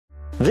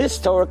This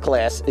Torah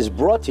class is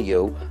brought to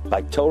you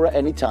by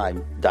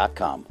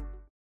TorahAnytime.com.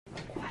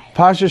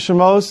 Parsha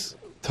Shemos,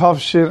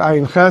 Tavshin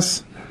Ayin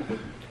Ches.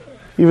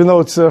 Even though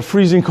it's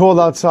freezing cold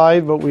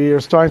outside, but we are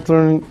starting to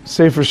learn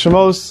Sefer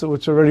Shemos,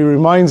 which already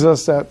reminds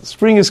us that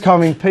spring is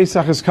coming,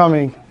 Pesach is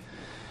coming.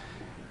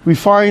 We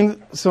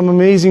find some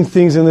amazing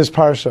things in this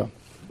parsha.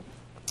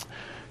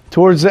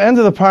 Towards the end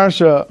of the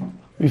parsha,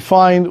 we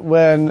find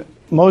when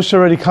Moshe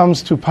already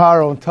comes to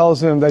Paro and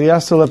tells him that he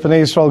has to let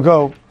Bnei Yisrael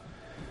go,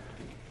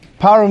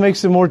 Paro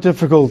makes it more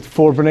difficult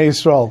for Bnei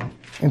Yisrael.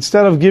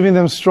 Instead of giving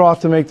them straw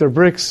to make their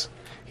bricks,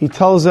 he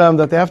tells them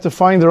that they have to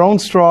find their own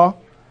straw,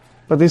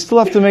 but they still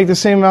have to make the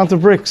same amount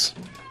of bricks.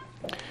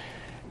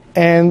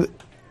 And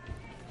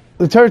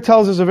the Torah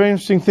tells us a very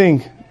interesting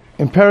thing.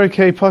 In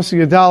Parakeh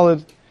Pasuk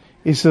Yadalid,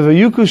 he says,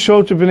 "Vayuku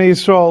shotra Bnei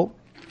Yisrael,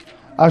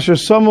 asher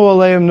samu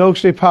aleim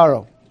nokshe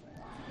Paro."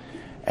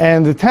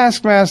 And the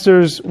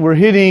taskmasters were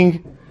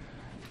hitting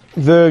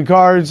the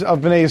guards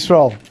of Bnei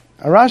Yisrael.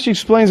 And Rashi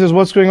explains us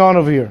what's going on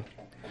over here.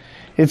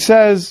 It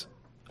says,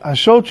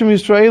 "Hashotrim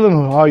Yisraelim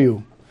who are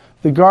you?"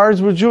 The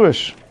guards were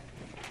Jewish.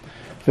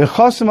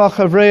 V'chasim al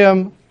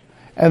chavreim,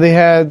 and they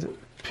had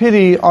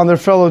pity on their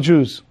fellow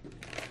Jews,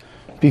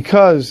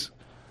 because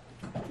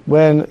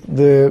when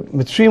the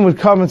Mitzrim would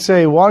come and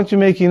say, "Why don't you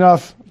make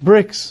enough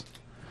bricks?"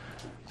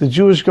 the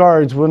Jewish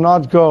guards would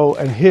not go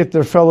and hit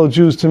their fellow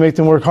Jews to make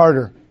them work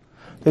harder.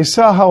 They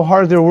saw how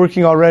hard they were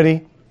working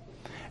already,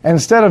 and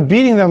instead of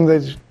beating them,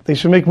 they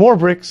should make more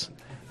bricks,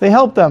 they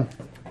helped them.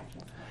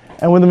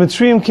 And when the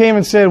Mitzrim came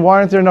and said, "Why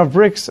aren't there enough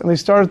bricks?" and they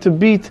started to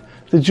beat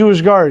the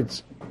Jewish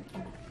guards,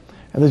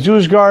 and the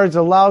Jewish guards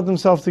allowed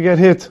themselves to get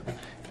hit,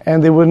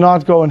 and they would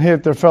not go and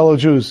hit their fellow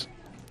Jews.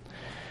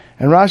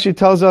 And Rashi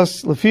tells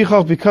us,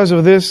 Lefichach, because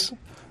of this,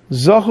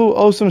 Zachu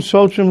Osam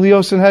Shotrim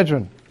Leo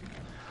Sanhedrin.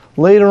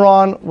 Later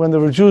on, when there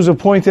were Jews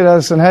appointed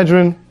as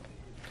Sanhedrin,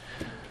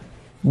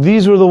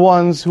 these were the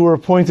ones who were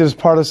appointed as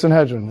part of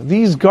Sanhedrin.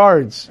 These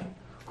guards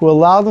who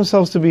allowed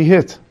themselves to be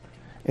hit,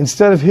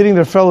 instead of hitting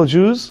their fellow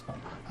Jews,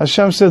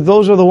 Hashem said,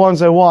 those are the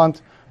ones I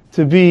want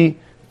to be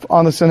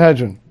on the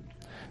Sanhedrin.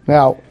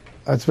 Now,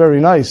 that's very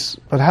nice,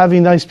 but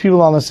having nice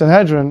people on the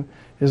Sanhedrin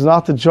is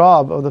not the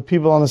job of the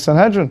people on the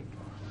Sanhedrin.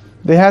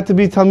 They had to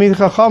be Talmid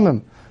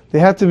Chachamim. They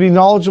had to be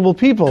knowledgeable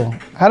people.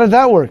 How did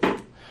that work?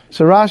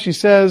 So Rashi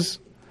says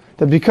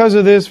that because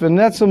of this,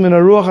 V'netzel min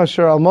haruach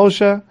asher al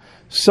Moshe,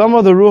 some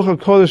of the Ruach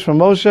HaKodesh from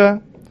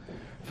Moshe,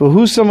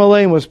 V'husam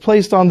aleim, was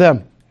placed on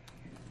them.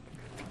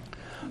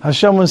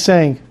 Hashem was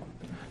saying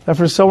that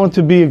for someone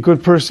to be a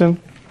good person,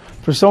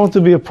 for someone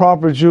to be a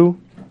proper Jew,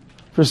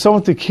 for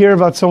someone to care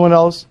about someone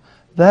else,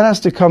 that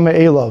has to come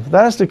me'elav.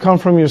 That has to come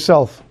from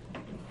yourself.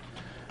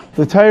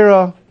 The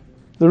Torah,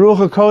 the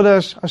Ruach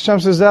HaKodesh,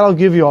 Hashem says, that I'll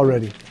give you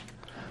already.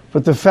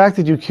 But the fact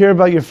that you care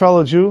about your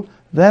fellow Jew,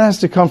 that has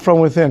to come from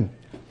within.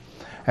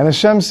 And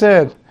Hashem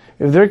said,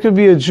 if there could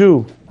be a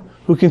Jew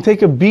who can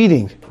take a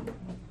beating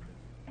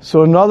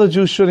so another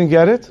Jew shouldn't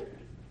get it,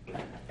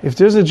 if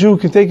there's a Jew who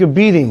can take a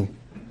beating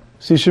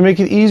so you should make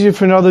it easier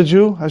for another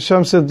Jew,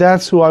 Hashem said,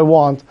 that's who I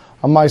want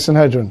on my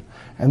Sanhedrin.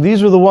 And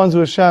these were the ones who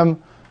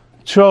Hashem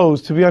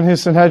chose to be on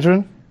his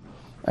Sanhedrin,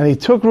 and he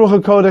took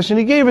Ruach HaKodesh and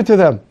he gave it to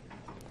them.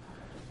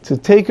 To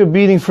take a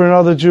beating for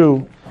another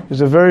Jew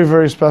is a very,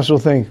 very special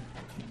thing.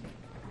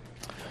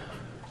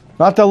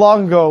 Not that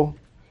long ago,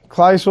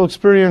 Klal Yisrael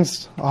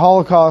experienced a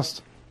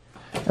Holocaust,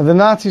 and the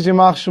Nazis,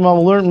 Yimach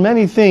Shemam, learned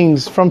many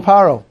things from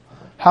Paro,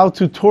 how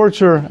to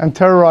torture and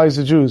terrorize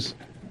the Jews.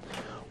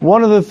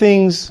 One of the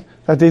things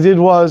that they did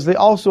was they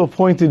also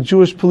appointed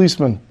Jewish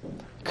policemen,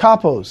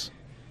 kapos.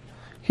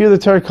 Here the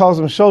Torah calls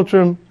them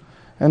shotrim,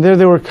 and there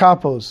they were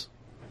kapos.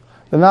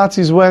 The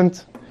Nazis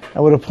went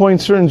and would appoint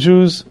certain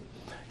Jews,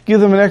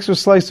 give them an extra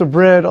slice of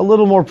bread, a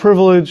little more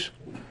privilege,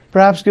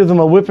 perhaps give them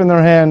a whip in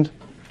their hand,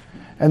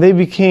 and they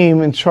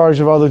became in charge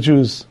of other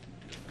Jews.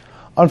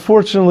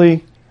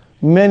 Unfortunately,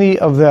 many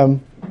of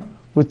them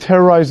would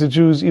terrorize the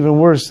Jews even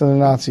worse than the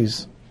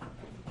Nazis.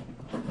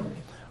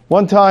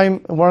 One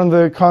time, in one of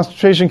the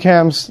concentration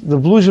camps, the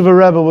Bluzhever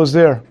Rebbe was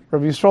there,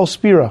 Rabbi Yisrael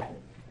Spira.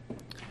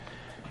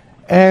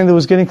 And it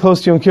was getting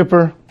close to Yom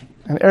Kippur,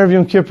 and Erev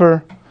Yom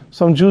Kippur,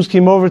 some Jews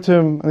came over to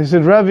him, and they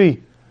said, Rebbe,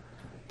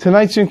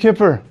 tonight's Yom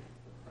Kippur.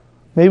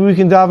 Maybe we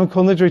can daven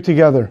Kol Nidre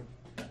together.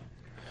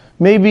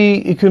 Maybe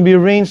it can be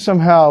arranged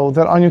somehow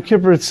that on Yom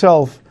Kippur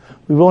itself,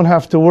 we won't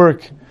have to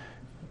work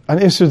on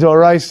Isser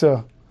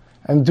D'Oraisa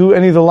and do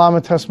any of the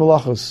Lamed Tes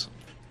Malachos.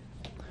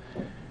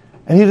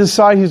 And he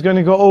decided he's going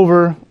to go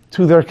over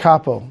to their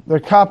capo.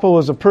 Their capo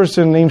was a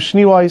person named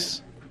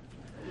Schneeweiss,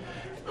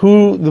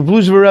 who the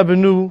Bluzhever Rebbe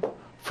knew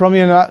from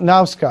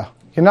Yanowska.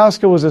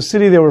 Yanowska was a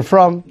city they were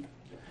from,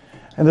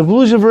 and the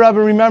Bluzhever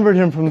Rebbe remembered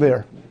him from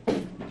there.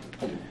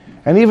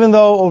 And even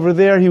though over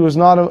there he was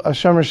not a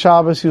Shomer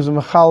Shabbos, he was a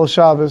Mechal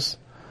Shabbos,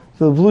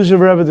 the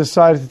Bluzhever Rebbe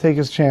decided to take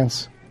his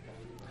chance.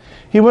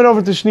 He went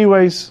over to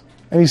Schneeweiss,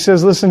 and he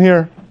says, listen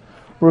here,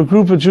 we're a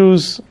group of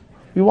Jews,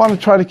 we want to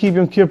try to keep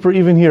Yom Kippur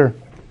even here.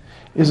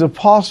 Is it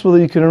possible that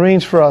you can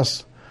arrange for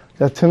us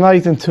that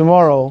tonight and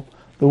tomorrow,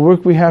 the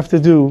work we have to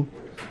do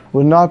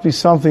would not be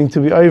something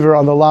to be over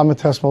on the Lamed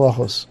Tes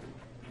Malachos.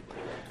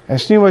 And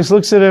Shneeweiss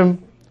looks at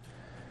him,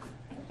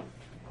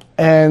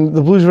 and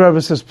the Blues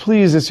Rebbe says,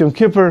 please, it's Yom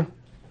Kippur.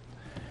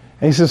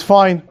 And he says,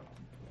 fine.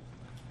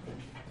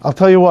 I'll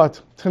tell you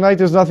what, tonight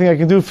there's nothing I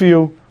can do for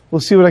you.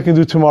 We'll see what I can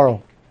do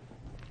tomorrow.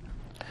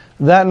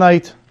 That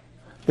night,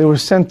 they were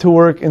sent to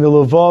work in the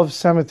Lvov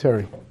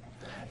cemetery.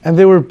 And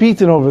they were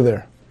beaten over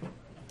there.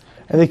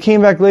 And they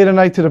came back late at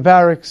night to the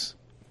barracks.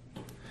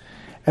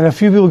 And a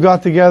few people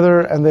got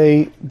together and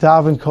they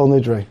davened Kol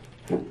Nidre.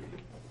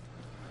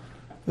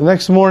 The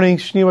next morning,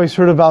 Shneeweiss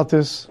heard about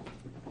this.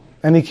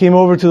 And he came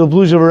over to the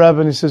Blues Rebbe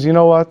and he says, you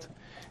know what?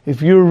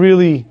 If you're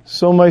really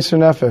so meiser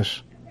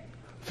nefesh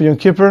for Yom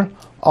Kippur,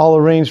 I'll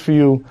arrange for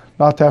you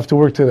not to have to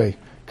work today.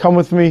 Come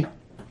with me.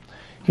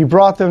 He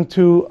brought them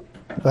to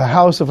the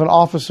house of an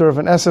officer, of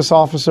an SS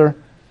officer.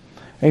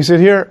 And he said,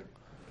 here,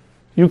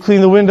 you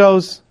clean the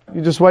windows,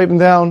 you just wipe them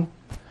down.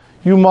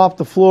 You mop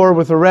the floor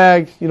with a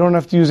rag. You don't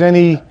have to use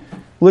any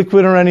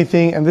liquid or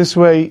anything. And this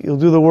way, you'll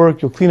do the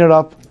work, you'll clean it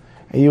up,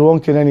 and you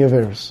won't get any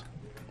averos.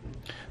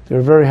 They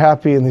were very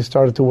happy, and they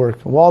started to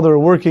work. And while they were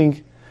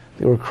working,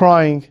 they were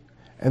crying,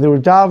 and they were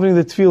davening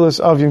the tefillas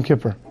of Yom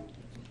Kippur.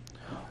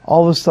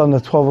 All of a sudden,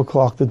 at 12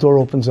 o'clock, the door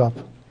opens up.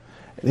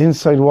 And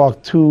inside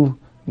walk two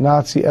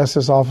Nazi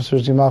SS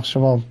officers, Yimach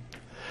Shemam.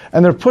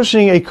 And they're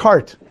pushing a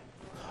cart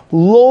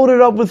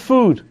loaded up with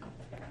food.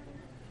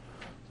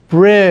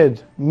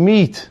 Bread,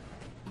 meat.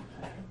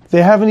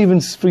 They haven't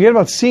even, forget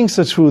about seeing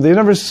such food. They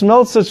never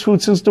smelled such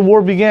food since the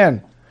war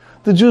began.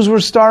 The Jews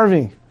were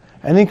starving.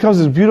 And in comes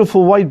this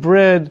beautiful white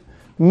bread,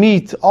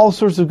 meat, all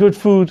sorts of good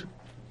food.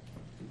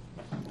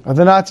 And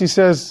the Nazi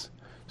says,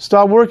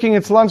 stop working,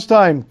 it's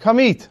lunchtime. Come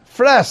eat,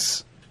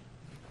 fress.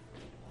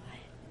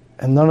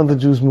 And none of the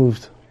Jews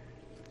moved.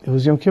 It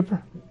was Yom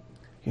Kippur.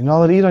 You're not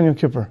allowed to eat on Yom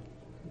Kippur.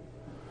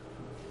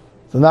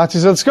 The Nazi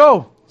said, let's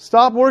go.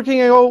 Stop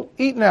working and go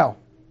eat now.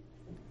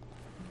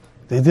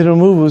 They didn't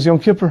move. It was Yom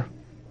Kippur.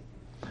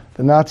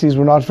 The Nazis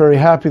were not very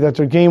happy that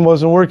their game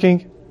wasn't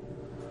working.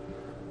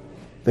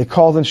 They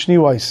called in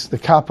Shneeweiss, the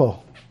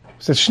capo.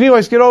 He said,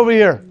 Shneeweiss, get over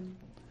here.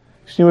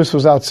 Shneeweiss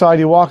was outside.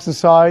 He walks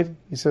inside.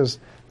 He says,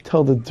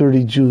 tell the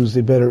dirty Jews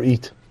they better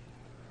eat.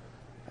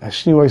 As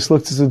Shneeweiss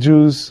looks at the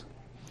Jews,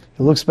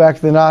 he looks back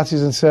at the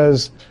Nazis and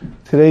says,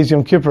 today's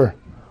Yom Kippur.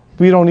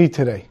 We don't eat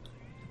today.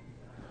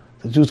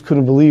 The Jews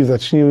couldn't believe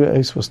that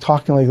Shneeweiss was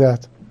talking like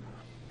that.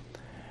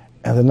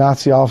 And the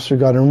Nazi officer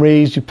got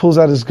enraged. He pulls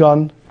out his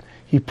gun.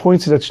 He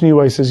points it at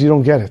Shneeweiss and says, you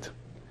don't get it.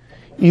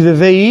 Either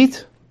they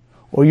eat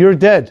or you're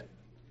dead.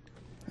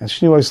 And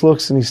Shneeweiss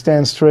looks and he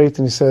stands straight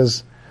and he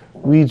says,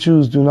 we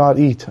Jews do not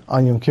eat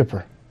on Yom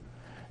Kippur.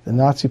 The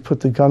Nazi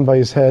put the gun by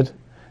his head.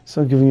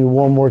 So I'm giving you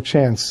one more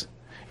chance.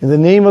 In the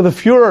name of the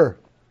Fuhrer,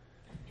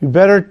 you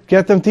better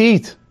get them to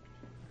eat.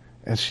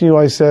 And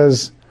Shneeweiss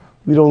says,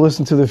 we don't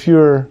listen to the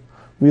Fuhrer.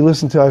 We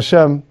listen to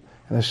Hashem.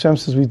 And Hashem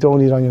says we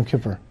don't eat on Yom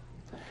Kippur.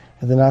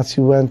 And the Nazi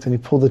went and he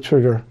pulled the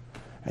trigger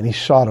and he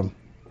shot him.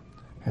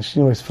 And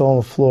Shneeweiss fell on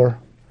the floor.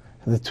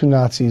 And the two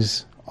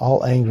Nazis,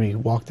 all angry,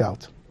 walked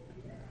out.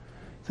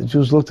 The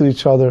Jews looked at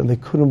each other and they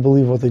couldn't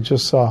believe what they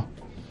just saw.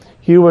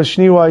 Here was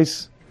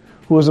Shneeweiss,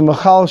 who was a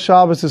Machal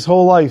Shabbos his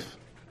whole life.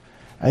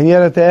 And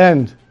yet at the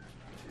end,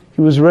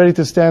 he was ready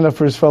to stand up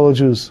for his fellow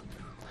Jews.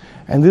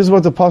 And this is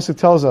what the Pasuk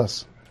tells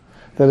us.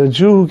 That a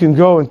Jew who can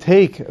go and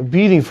take a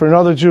beating for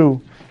another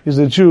Jew is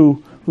a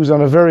Jew who's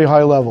on a very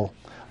high level.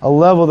 A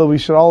level that we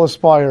should all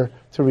aspire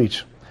to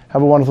reach.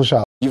 Have a wonderful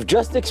Shabbat. You've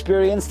just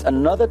experienced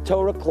another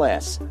Torah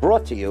class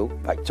brought to you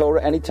by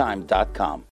TorahAnytime.com.